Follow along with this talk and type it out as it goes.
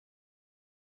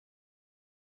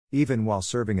Even while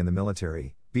serving in the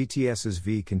military, BTS's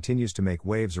V continues to make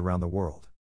waves around the world.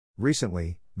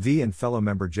 Recently, V and fellow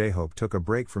member J-Hope took a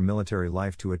break from military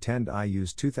life to attend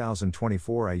IU's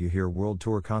 2024 IU Here World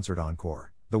Tour Concert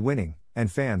Encore, the winning,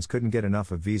 and fans couldn't get enough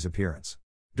of V's appearance.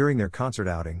 During their concert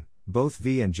outing, both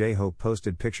V and J-Hope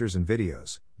posted pictures and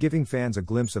videos, giving fans a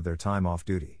glimpse of their time off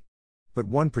duty. But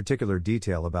one particular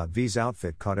detail about V's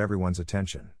outfit caught everyone's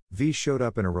attention. V showed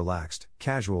up in a relaxed,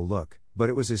 casual look, but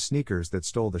it was his sneakers that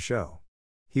stole the show.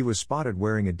 He was spotted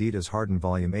wearing Adidas Harden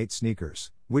Volume 8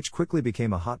 sneakers, which quickly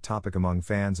became a hot topic among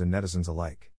fans and netizens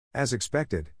alike. As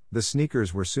expected, the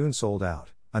sneakers were soon sold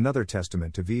out, another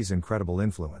testament to V's incredible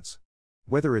influence.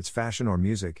 Whether it's fashion or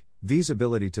music, V's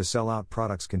ability to sell out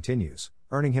products continues,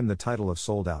 earning him the title of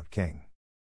sold-out king.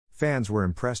 Fans were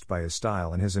impressed by his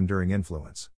style and his enduring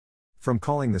influence. From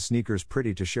calling the sneakers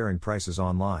pretty to sharing prices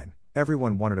online,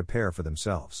 everyone wanted a pair for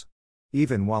themselves.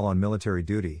 Even while on military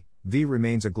duty, V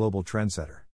remains a global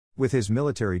trendsetter. With his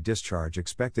military discharge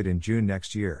expected in June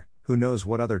next year, who knows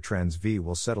what other trends V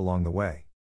will set along the way.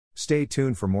 Stay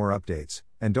tuned for more updates,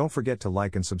 and don't forget to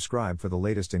like and subscribe for the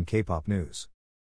latest in K-pop news.